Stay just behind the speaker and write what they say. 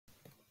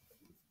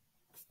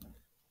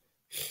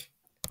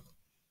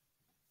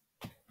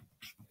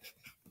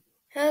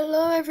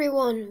Hello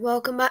everyone,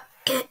 welcome back.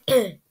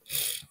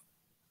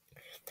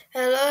 Hello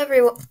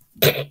everyone.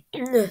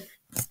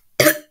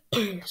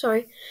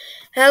 Sorry.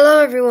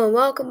 Hello everyone,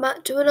 welcome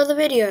back to another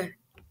video.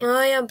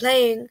 I am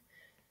playing.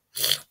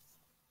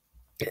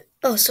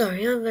 Oh,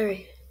 sorry, I'm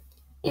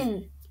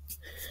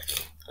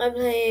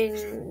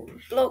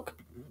playing Block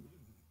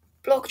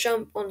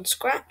Jump on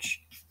Scratch.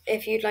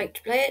 If you'd like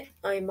to play it,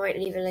 I might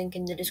leave a link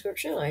in the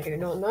description. I do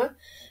not know,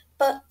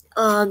 but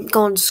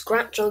go on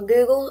Scratch on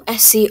Google,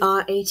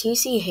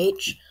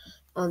 SCRATCH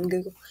on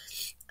Google,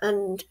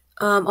 and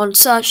on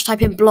search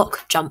type in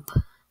Block Jump.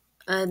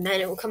 And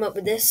then it will come up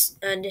with this,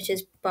 and it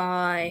is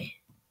by,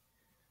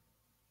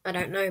 I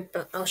don't know,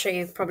 but I'll show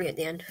you probably at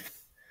the end.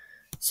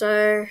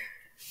 So,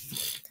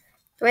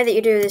 the way that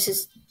you do this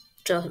is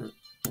jump.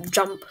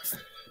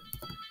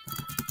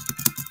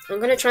 I'm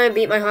going to try and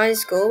beat my high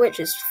score, which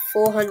is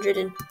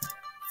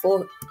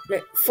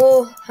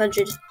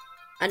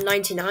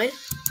 499.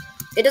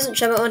 It doesn't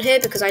show it on here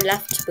because I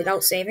left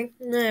without saving.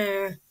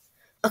 No.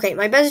 Okay,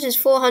 my best is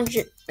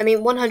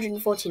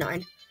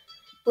 149,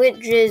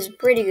 which is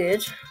pretty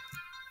good.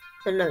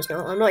 Oh, no, it's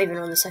not. I'm not even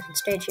on the second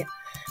stage yet.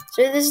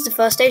 So this is the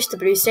first stage, the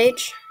blue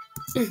stage.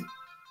 Come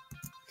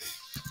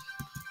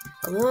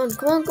on.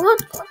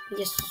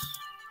 Yes.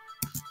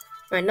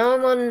 Right, now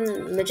I'm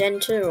on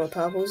magenta or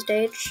purple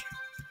stage.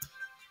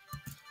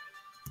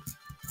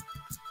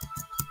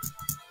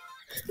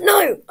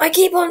 No! I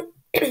keep on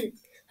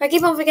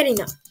forgetting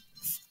that.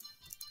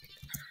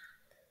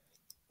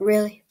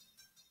 Really?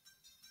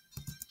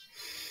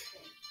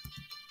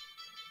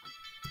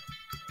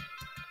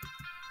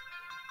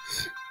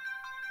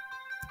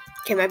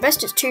 Okay, my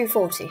best is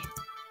 240.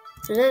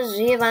 So let's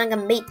see if I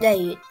can beat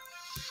that.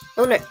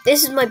 Oh no,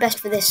 this is my best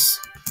for this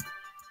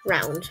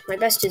round. My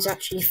best is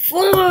actually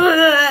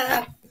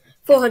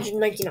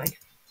 499.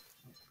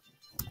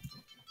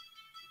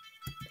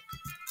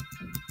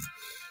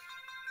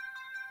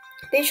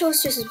 Be sure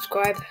to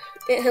subscribe.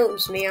 It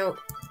helps me out.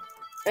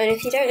 And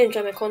if you don't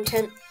enjoy my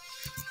content,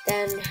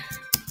 then you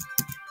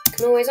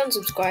can always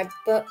unsubscribe.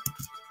 But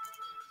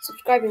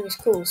subscribing is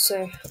cool,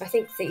 so I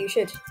think that you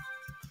should.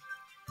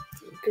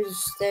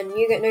 Because then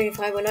you get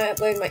notified when I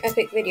upload my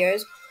epic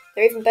videos.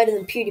 They're even better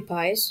than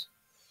PewDiePie's.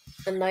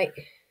 And like,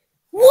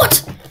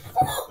 what?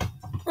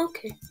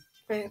 Okay,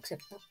 I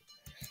accept that.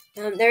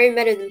 They're even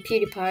better than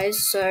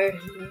PewDiePie's, so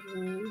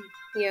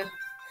yeah.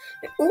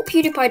 All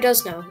PewDiePie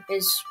does now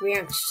is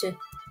react to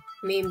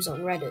memes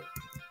on Reddit.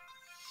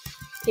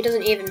 He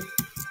doesn't even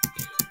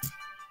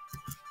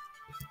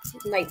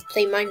like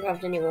play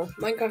Minecraft anymore.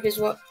 Minecraft is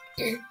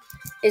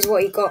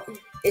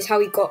how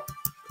he got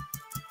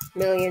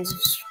millions of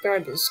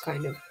subscribers,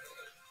 kind of.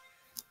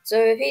 So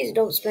if he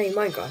stops playing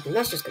Minecraft, then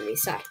that's just gonna be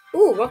sad.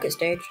 Ooh, rocket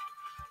stage.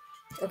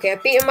 Okay,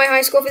 I've beaten my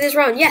high score for this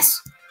round.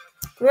 Yes!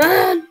 Come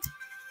on!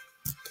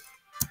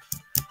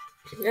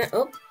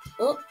 Up.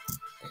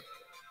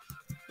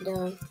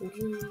 Down.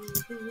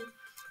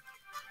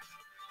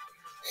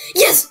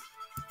 Yes!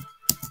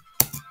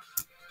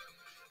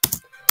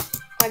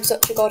 I'm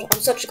such a god.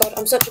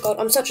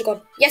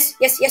 Yes!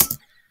 No!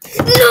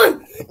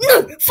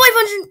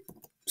 500!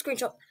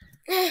 Screenshot.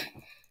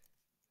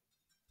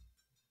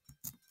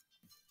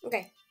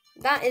 Okay,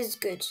 that is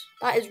good.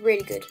 That is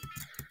really good.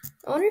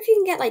 I wonder if you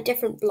can get like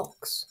different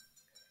blocks.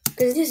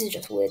 Because this is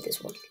just weird,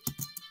 this one.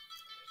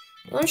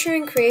 I want to try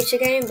and create a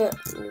game, but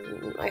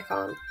I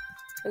can't.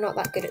 I'm not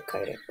that good at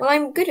coding. Well,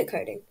 I'm good at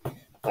coding, but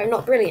I'm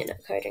not brilliant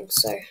at coding,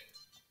 so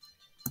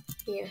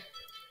yeah.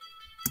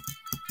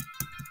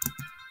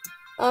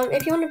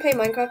 If you want to play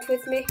Minecraft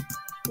with me,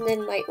 and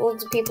then like all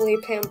the people who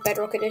play on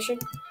Bedrock Edition,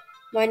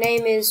 my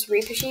name is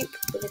Reaper Sheep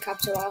with a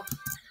capital R.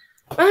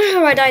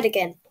 Ah, I died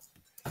again.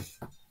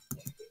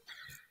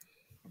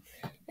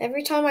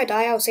 Every time I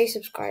die, I'll say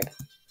subscribe.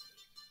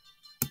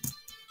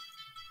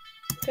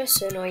 Just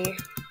to annoy you.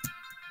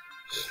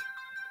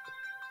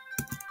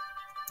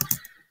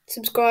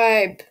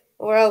 Subscribe,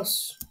 or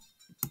else.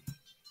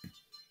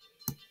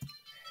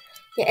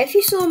 Yeah, if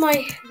you saw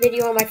my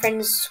video on my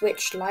friend's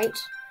Switch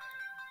Lite,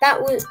 that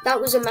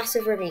was a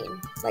massive ravine.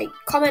 Like,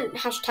 comment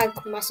hashtag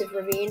massive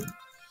ravine,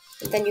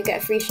 and then you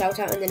get a free shout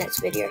out in the next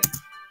video.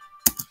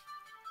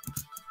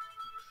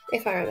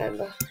 If I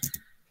remember.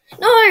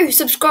 No,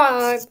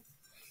 subscribe!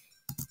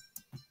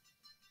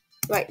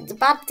 Right, the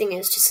bad thing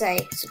is to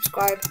say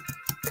subscribe,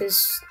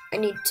 because I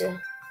need to.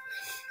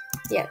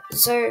 Yeah,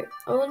 so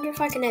I wonder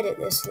if I can edit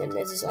this and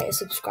then there's like a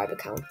subscriber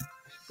count.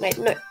 Like,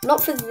 no,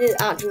 not for the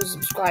actual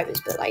subscribers,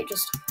 but like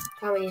just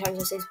how many times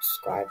I say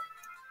subscribe.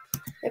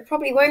 It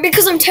probably won't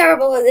because I'm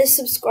terrible at this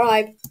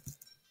subscribe.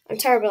 I'm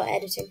terrible at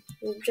editing.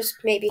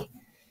 Just maybe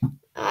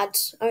add.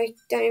 I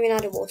don't even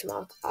add a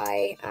watermark.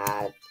 I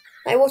add.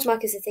 Like,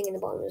 watermark is the thing in the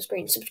bottom of the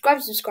screen.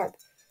 Subscribe.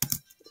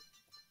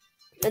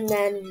 And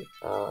then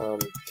I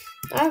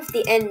have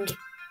the end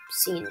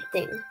scene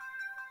thing.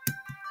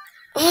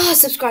 Oh,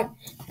 subscribe.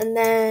 And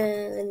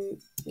then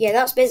yeah,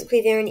 that's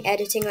basically the only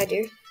editing I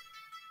do.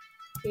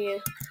 Yeah.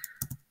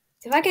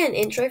 If I get an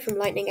intro from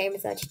Lightning Gamer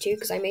 32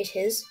 because I made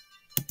his,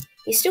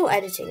 He's still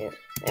editing it.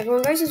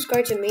 Everyone go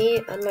subscribe to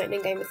me and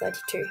Lightning Gamer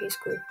 32. He's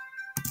cool.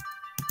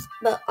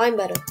 But I'm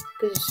better,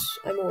 because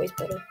I'm always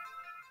better.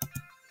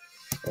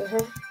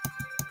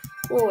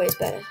 Always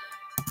better.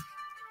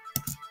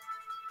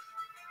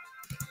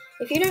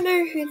 If you don't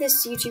know who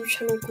this YouTube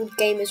channel called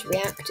Gamers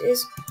React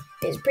is,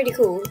 it's pretty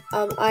cool.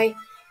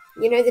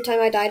 You know the time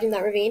I died in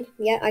that ravine?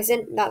 Yeah, I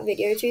sent that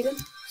video to them,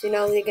 so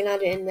now they can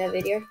add it in their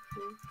video.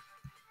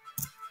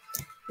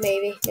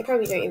 Maybe. They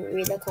probably don't even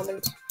read their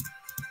comments.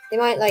 They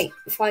might, like,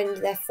 find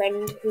their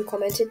friend who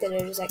commented, then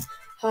they're just like,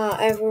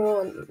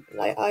 everyone,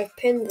 like, I've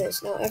pinned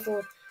this, now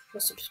everyone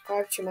must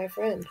subscribe to my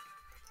friend.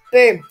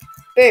 Boom.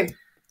 Boom.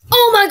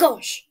 Oh my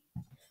gosh!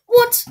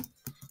 What?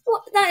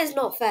 What? That is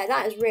not fair.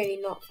 That is really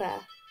not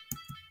fair.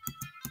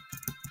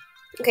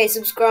 Okay,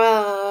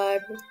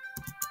 subscribe.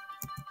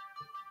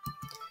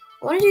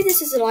 I want to do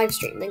this as a live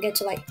stream, then get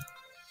to, like,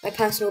 my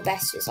personal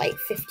best is, like,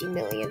 50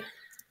 million.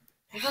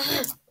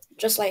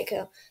 Just like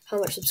how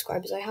much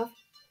subscribers I have.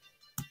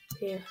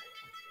 Yeah.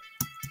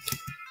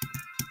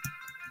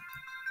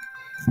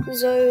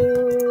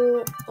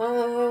 So,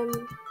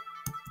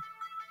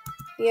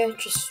 yeah,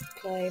 just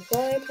play.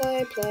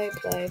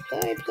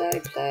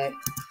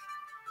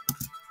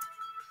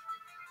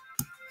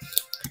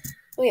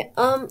 Oh yeah,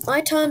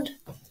 I turned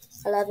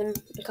 11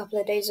 a couple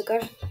of days ago.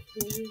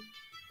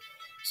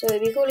 So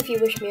it'd be cool if you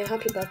wish me a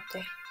happy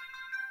birthday.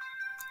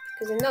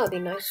 Because then that would be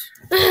nice.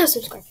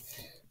 Subscribe.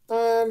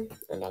 And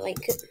I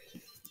like it.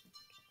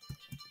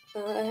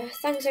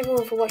 Thanks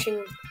everyone for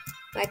watching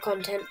my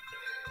content.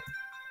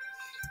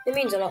 It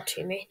means a lot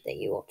to me that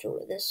you watch all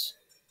of this.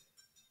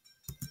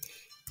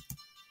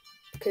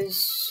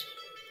 Because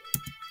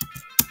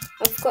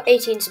I've got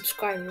 18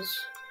 subscribers.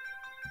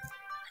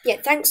 Yeah,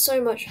 thanks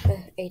so much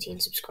for 18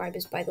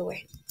 subscribers, by the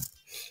way.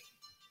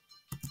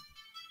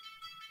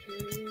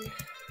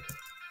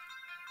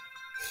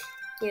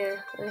 Yeah,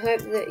 I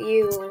hope that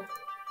you will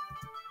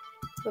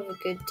have a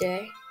good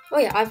day. Oh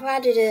yeah, I've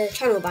added a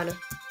channel banner,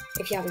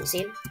 if you haven't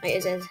seen.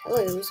 It says,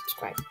 hello,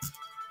 subscribe.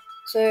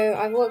 So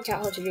I've worked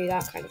out how to do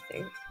that kind of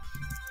thing.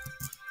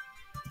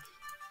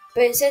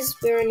 But it says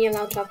we're only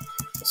allowed to have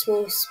a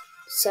small,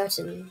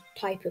 certain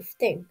type of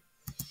thing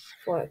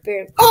for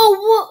it.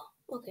 Oh,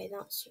 what? Okay,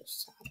 that's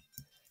just sad.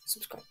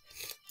 Subscribe.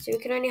 So we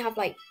can only have,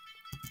 like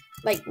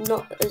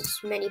not as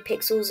many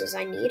pixels as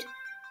I need.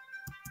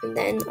 And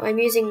then I'm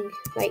using,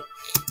 like,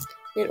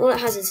 then all it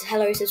has is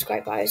hello,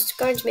 subscribe. But I was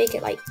going to make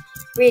it, like,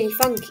 really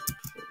funky.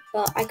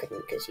 But I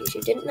couldn't because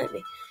YouTube didn't let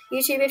me.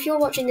 YouTube, if you're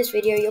watching this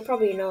video, you're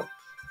probably not.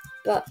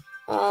 But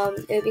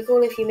it would be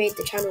cool if you made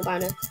the channel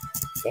banner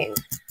thing.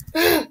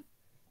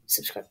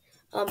 Subscribe.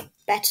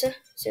 Better.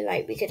 So,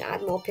 like, we could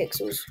add more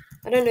pixels.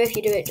 I don't know if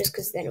you do it just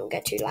because then it'll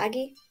get too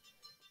laggy.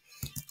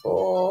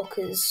 Or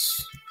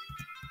because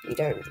you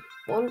don't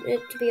want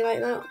it to be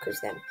like that. Because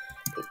then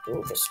people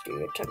will just do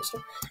a ton of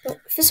stuff. But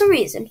for some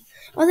reason,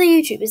 other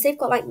YouTubers, they've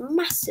got, like,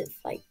 massive,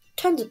 like,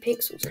 tons of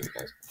pixels in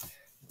theirs.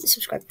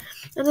 Subscribe.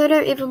 And I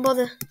don't even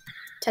bother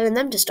telling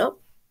them to stop.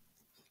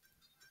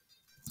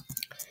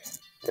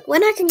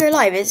 When I can go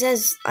live, it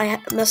says I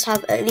must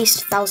have at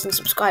least 1,000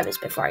 subscribers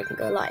before I can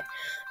go live.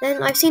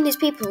 Then I've seen these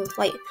people,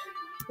 like,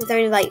 with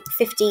only, like,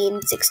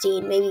 15,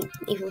 16, maybe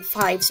even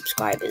 5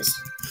 subscribers.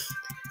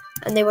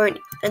 And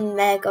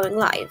they're going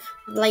live.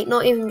 Like,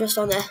 not even just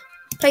on their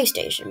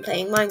PlayStation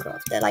playing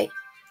Minecraft. They're, like,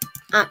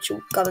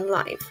 actual going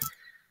live.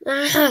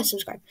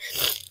 Subscribe.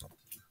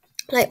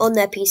 Like, on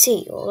their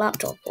PC or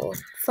laptop or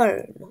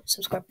phone, or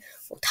subscribe,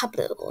 or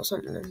tablet or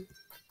something.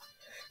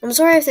 I'm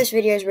sorry if this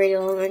video is really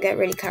long, I get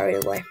really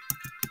carried away.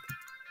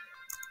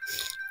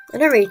 I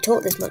don't really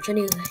talk this much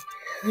anyway.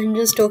 I'm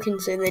just talking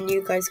so then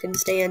you guys can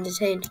stay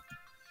entertained.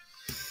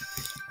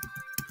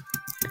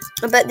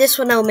 I bet this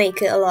one I'll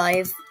make it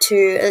alive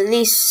to at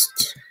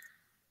least...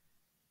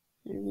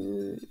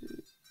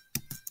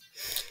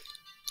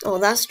 Oh,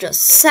 that's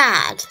just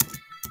sad.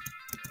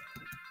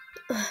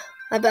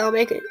 I bet I'll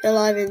make it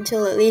alive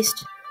until at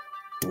least...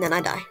 And then I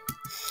die.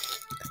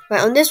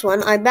 Right, on this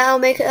one, I bet I'll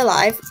make it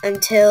alive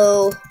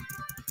until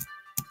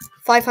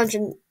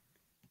 500...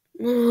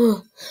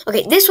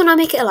 Okay, this one I'll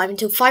make it alive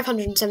until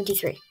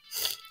 573.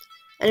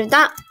 And if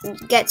that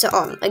gets it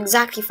on,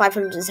 exactly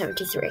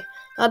 573,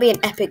 that'll be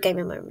an epic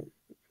gaming moment.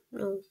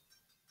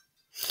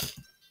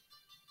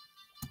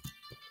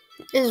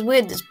 It's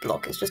weird, this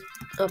block is just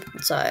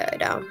upside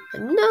down.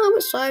 And now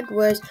it's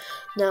sideways.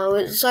 Now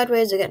it's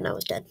sideways again, now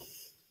it's dead.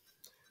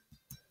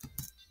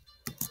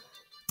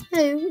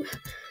 Hello.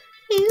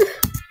 Hello.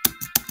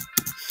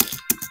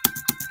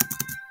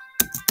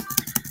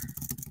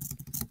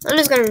 I'm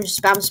just gonna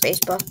spam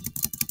spacebar.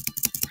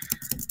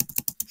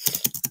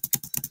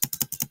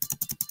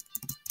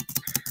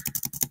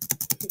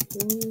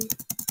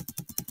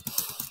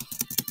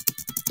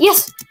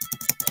 Yes!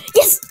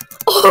 Yes!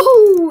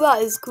 Oh,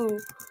 that is cool.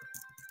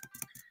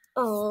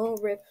 Oh,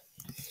 rip.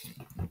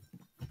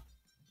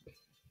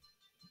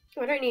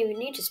 I don't even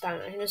need to spam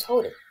it, I can just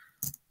hold it.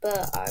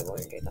 But I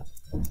won't do that.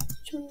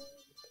 Zoom,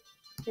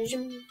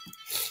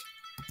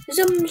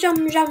 zoom, zoom,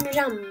 zoom,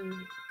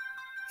 zoom.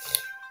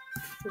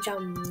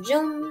 Jum,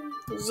 jum,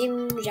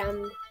 zim,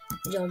 jam,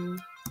 jum,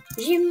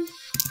 zim.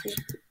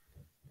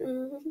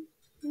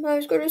 I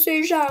was gonna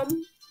say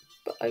jam,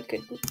 but I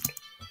couldn't.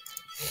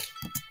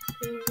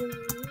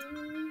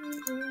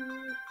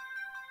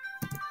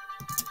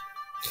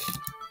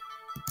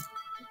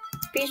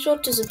 Be sure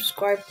to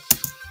subscribe.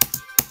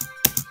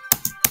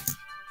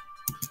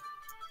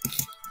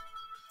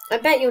 I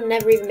bet you'll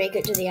never even make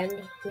it to the end.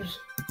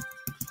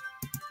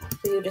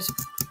 You'll just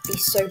be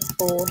so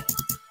bored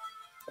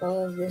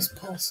of this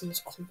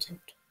person's content.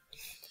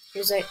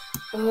 It's like,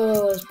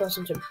 oh, this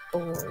person's so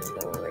boring,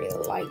 no one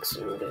really likes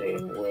him because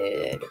he's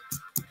weird.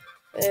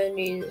 And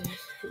he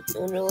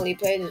normally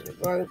plays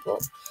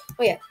Roblox.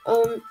 Oh yeah,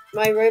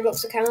 my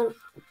Roblox account,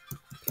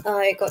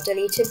 I got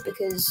deleted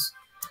because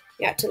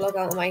you had to log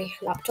out on my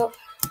laptop.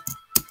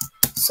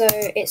 So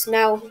it's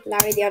now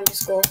Larry the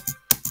underscore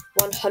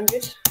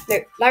 100. No,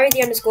 Larry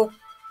the underscore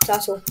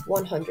Turtle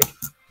 100.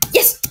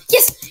 Yes!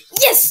 Yes!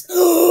 Yes!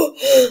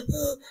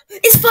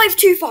 It's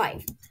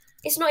 525!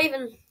 It's not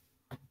even...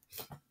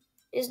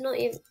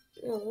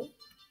 Oh.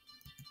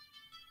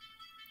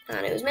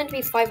 And it was meant to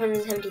be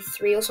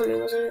 573 or something,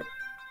 wasn't it?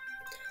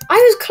 I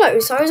was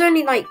close. I was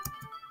only like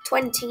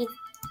 20,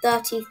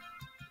 30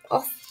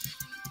 off.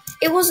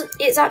 It wasn't...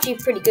 It's actually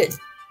pretty good.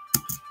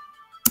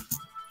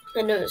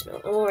 No, it's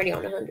not. I'm already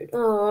on 100.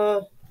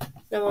 Oh,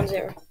 I'm on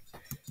 0.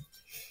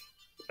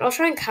 I'll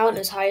try and count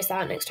as high as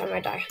that next time I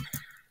die.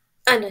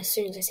 And as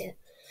soon as I see it.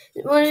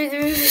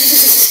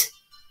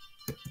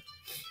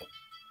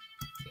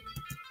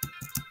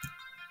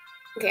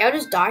 Okay, I'll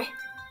just die.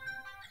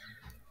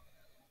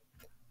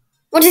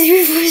 1, 2,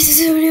 3, 4, 5, 6,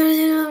 7, 8,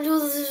 9, 10, 11,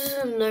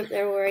 12. Nope,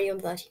 they're already on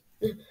 30.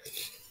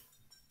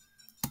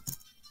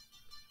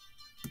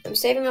 I'm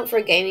saving up for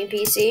a gaming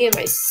PC and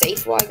my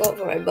safe what I got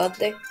for my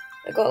birthday.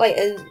 I got like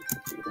a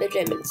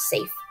legitimate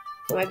safe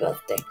for my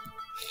birthday.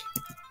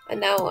 And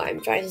now I'm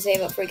trying to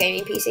save up for a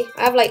gaming PC.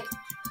 I have like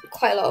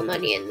quite a lot of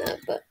money in there,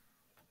 but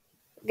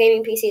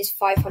gaming PC is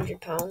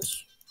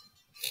 £500.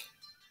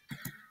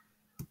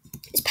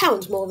 Is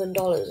pounds more than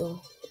dollars,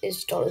 or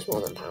is dollars more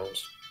than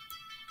pounds?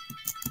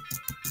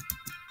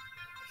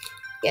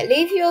 Yeah,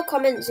 leave your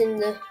comments in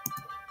the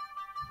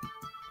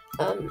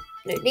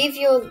no, leave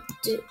your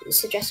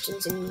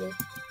suggestions in the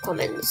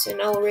comments,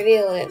 and I'll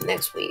reveal it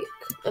next week.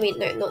 I mean,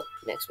 no, not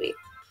next week.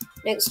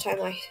 Next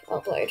time I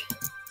upload.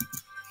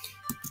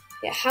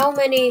 Yeah, how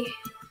many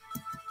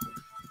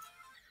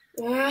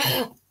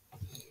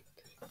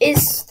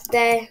is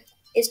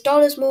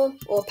dollars more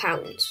or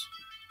pounds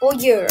or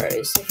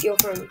euros if you're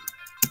from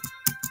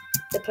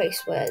the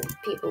place where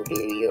people do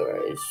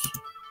euros?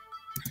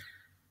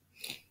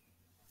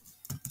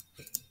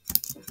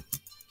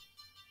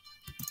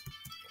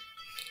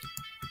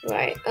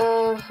 Right,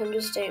 I'm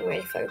just staying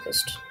really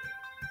focused.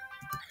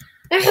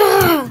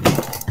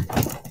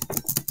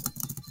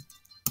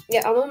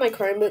 Yeah, I'm on my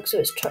Chromebook, so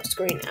it's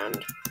touchscreen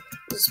and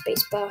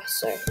spacebar,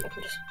 so I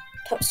can just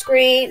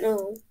touchscreen.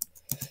 Oh,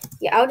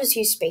 yeah, I'll just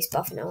use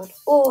spacebar from now on,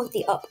 or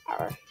the up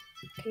arrow.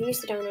 Can you use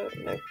the down arrow?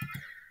 No.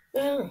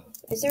 Oh,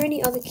 is there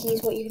any other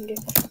keys? What you can do?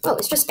 Oh,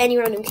 it's just any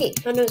random key.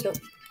 Oh no, it's not.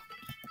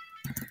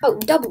 Oh,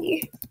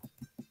 W.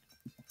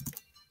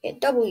 Yeah,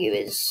 W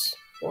is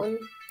 1.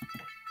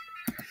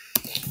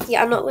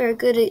 Yeah, I'm not very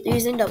good at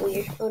using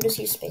W. I'll just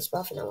use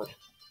spacebar for now on.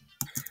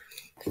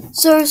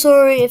 So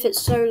sorry if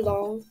it's so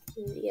long.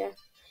 Yeah.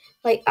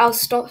 Like, I'll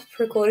stop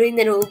recording,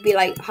 then it'll be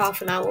like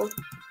half an hour.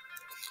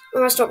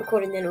 Or I'll stop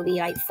recording, then it'll be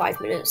like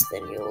 5 minutes.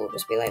 Then you'll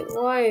just be like,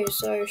 why are you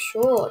so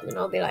short? And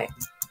I'll be like,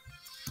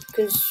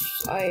 because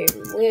I'm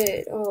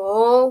weird.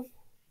 Oh.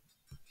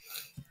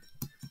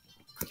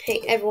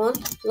 Hey, everyone,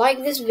 like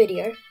this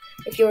video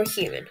if you're a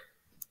human.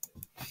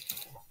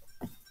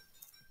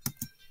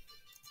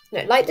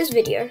 No, like this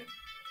video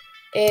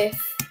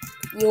if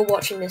you're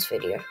watching this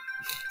video.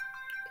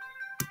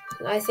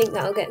 I think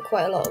that'll get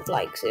quite a lot of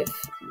likes if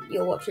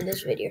you're watching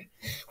this video.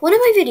 One of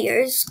my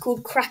videos,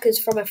 called Crackers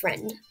from a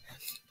Friend,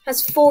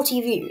 has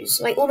 40 views,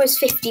 like almost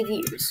 50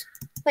 views.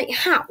 Like,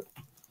 how?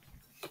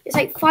 It's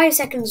like 5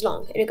 seconds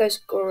long, and it goes,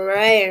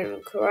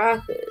 Graham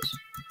Crackers.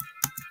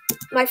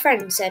 My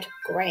friend said,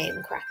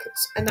 Graham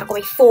Crackers, and that got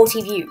me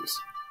 40 views.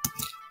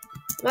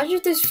 Imagine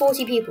if those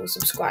 40 people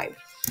subscribed.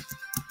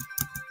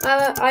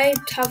 I'd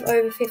have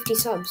over 50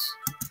 subs,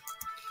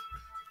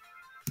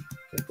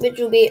 which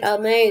will be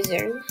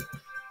amazing.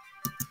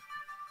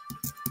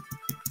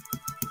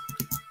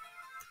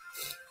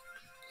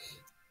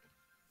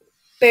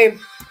 Boom.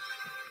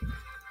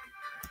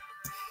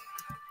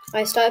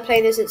 I started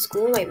playing this at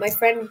school. Like, my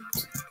friend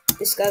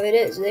discovered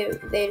it, so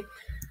they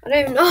I don't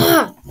even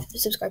know.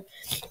 Subscribe.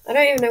 I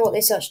don't even know what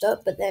they searched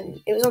up, but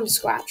then it was on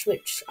Scratch,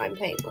 which I'm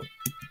playing on,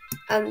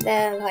 and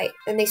they're like,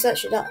 and they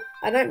searched it up.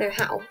 I don't know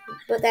how,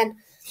 but then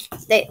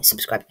they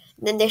subscribed.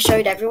 And then they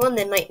showed everyone.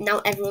 Then like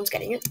now everyone's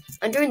getting it.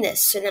 I'm doing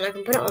this, so then I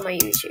can put it on my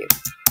YouTube.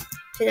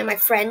 So then my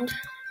friend,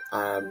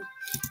 not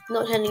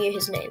telling you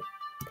his name,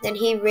 but then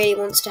he really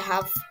wants to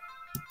have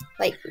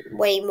like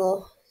way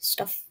more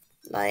stuff,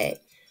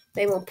 like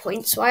way more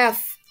points. So I have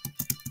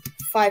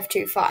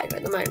 525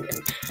 at the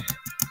moment.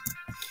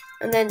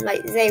 and then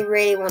like they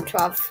really want to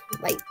have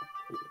like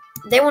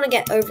they want to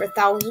get over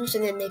 1,000, so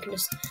then they can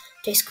just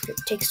take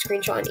a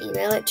screenshot and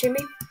email it to me.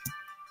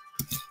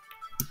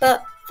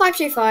 But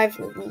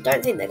 525,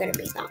 don't think they're going to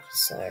beat that.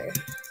 So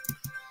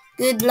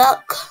good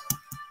luck.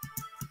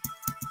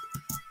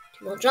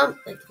 2 more jump.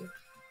 Thank you.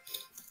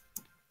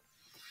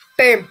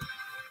 Boom.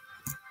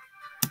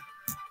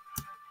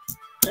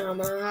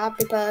 I'm a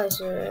happy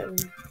person.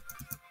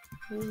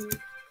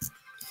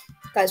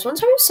 Guys,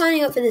 once I was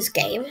signing up for this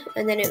game,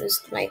 and then it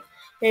was like,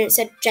 then it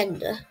said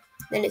gender,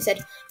 then it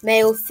said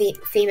male,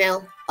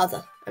 female,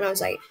 other, and I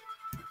was like,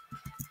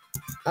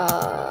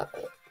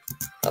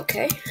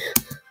 okay.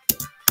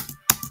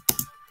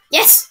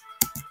 Yes!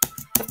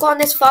 I've gotten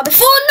this far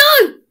before.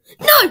 No!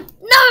 No!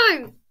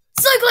 No!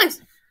 So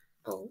close!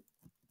 Oh.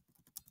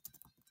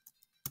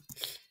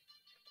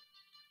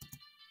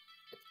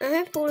 I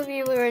hope all of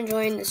you were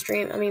enjoying the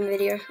stream. I mean,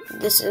 video.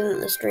 This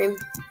isn't the stream.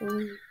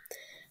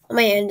 I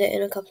may end it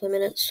in a couple of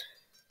minutes.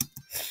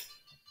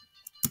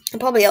 I'll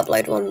probably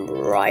upload one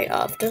right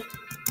after.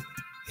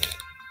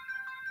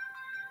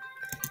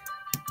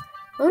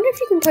 I wonder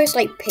if you can post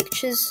like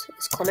pictures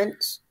as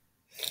comments.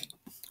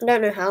 I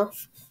don't know how.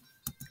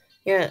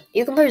 Yeah,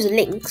 you can post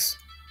links,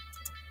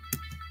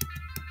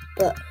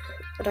 but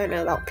I don't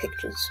know about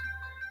pictures.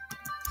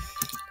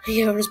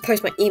 Yeah, I'll just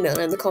post my email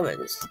in the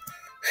comments.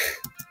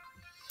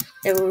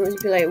 Everyone will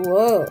be like,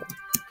 whoa.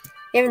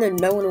 Even though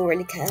no one will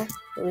really care.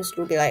 They'll just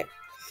be like,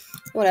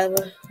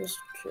 whatever. Just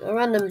a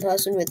random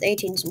person with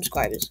 18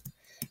 subscribers.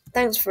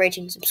 Thanks for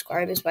 18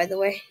 subscribers, by the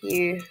way.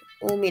 You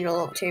all mean a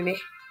lot to me.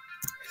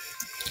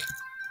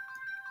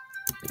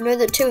 I know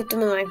that 2 of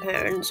them are my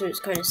parents, so it's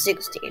kind of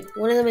 16.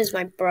 One of them is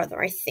my brother,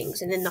 I think,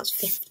 so then that's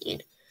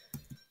 15.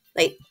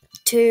 Like,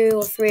 2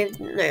 or 3 of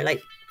them, no,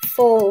 like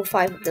 4 or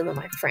 5 of them are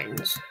my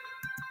friends.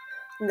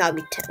 And that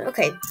would be 10.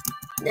 Okay,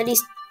 at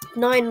least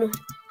 9,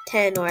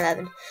 10 or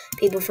 11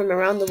 people from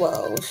around the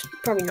world,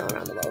 probably not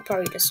around the world,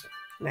 probably just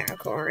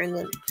America or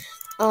England,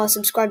 are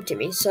subscribed to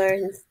me.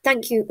 So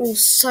thank you all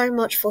so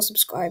much for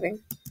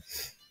subscribing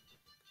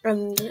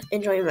and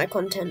enjoying my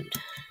content,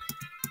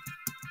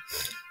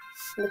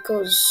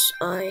 because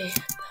I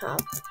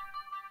have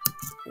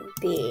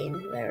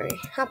been very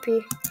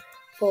happy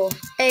for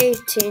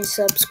 18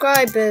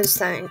 subscribers.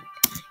 Thank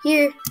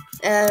you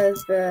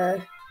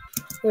everybody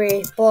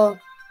for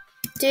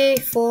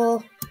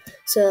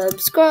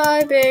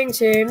subscribing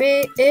to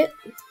me. It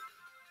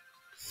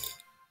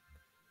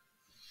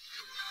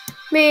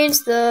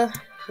means the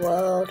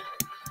world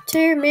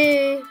to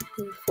me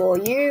for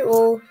you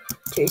all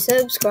to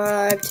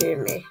subscribe to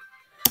me.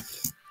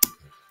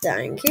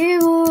 Thank you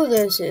all.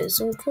 This is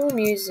some cool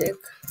music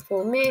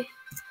for me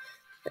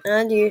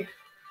and you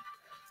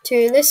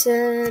to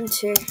listen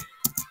to.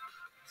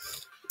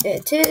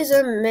 It is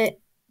amazing.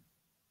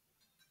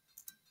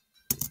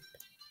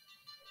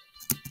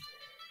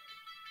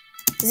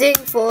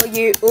 For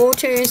you all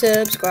to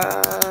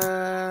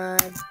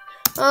subscribe.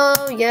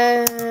 Oh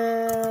yeah.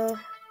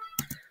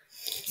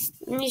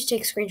 I need to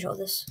take a screenshot of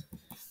this.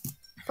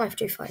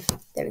 525.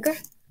 There we go.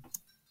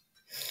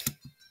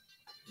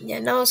 Yeah,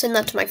 now I'll send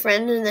that to my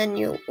friend, and then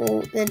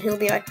he'll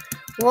be like,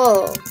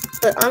 whoa.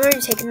 But I'm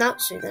already taking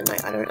that, so then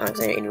like I don't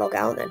accidentally log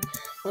out. Then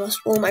I lost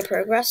all my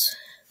progress.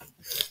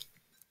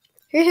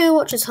 Who here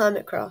watches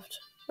Hermitcraft?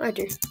 I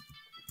do,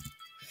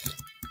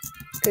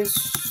 because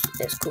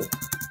it's cool.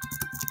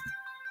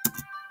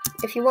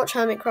 If you watch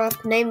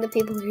Hermitcraft, name the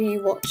people who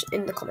you watch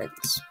in the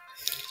comments.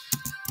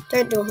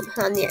 Don't do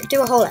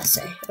a whole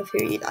essay of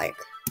who you like.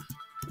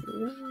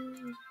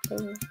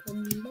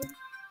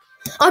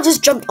 I'll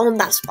just jump on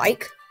that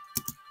spike.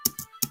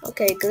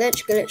 Okay,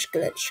 glitch.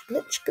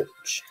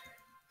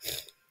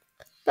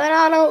 But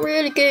I don't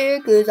really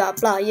care, cause I'm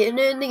flying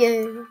in the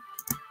air.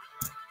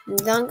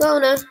 And I'm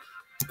gonna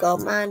go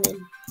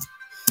mining.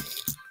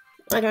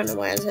 I don't know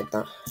why I said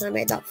that. I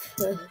made that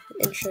for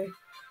intro.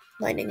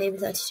 Lightning Game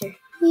 32.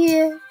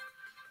 Yeah.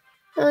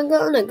 I'm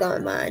gonna go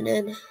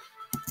mining.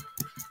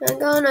 I'm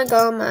gonna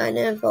go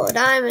mining for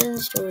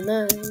diamonds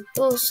tonight.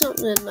 Or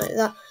something like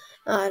that.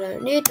 I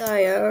don't need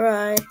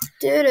diorite.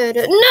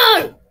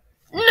 No!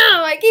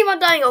 No! I keep on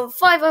dying on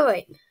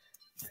 508.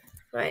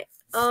 Right.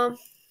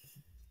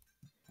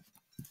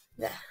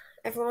 There.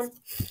 Everyone.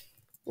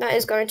 That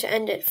is going to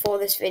end it for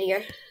this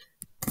video.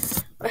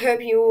 I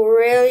hope you all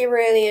really,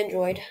 really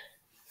enjoyed.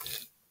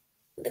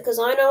 Because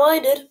I know I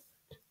did.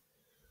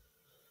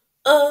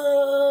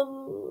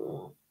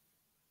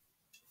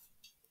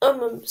 I'm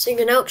gonna sing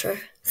an outro.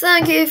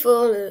 Thank you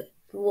for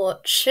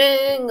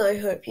watching. I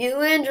hope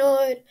you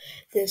enjoyed.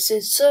 This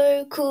is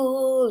so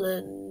cool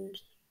and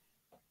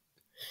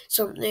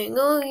something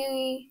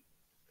only.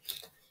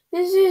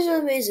 This is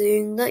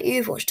amazing that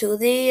you've watched till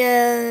the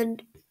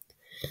end.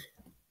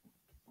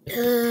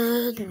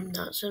 And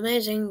that's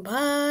amazing.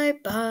 Bye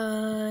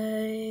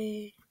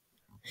bye.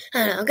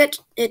 And I'll get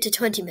it to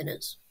 20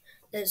 minutes.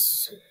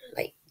 There's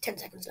like 10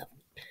 seconds left.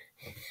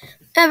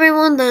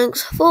 Everyone,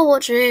 thanks for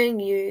watching.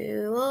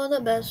 You are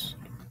the best.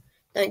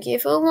 Thank you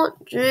for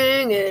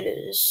watching. It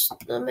is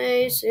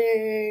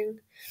amazing.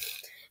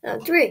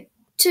 3,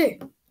 2,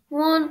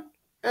 1.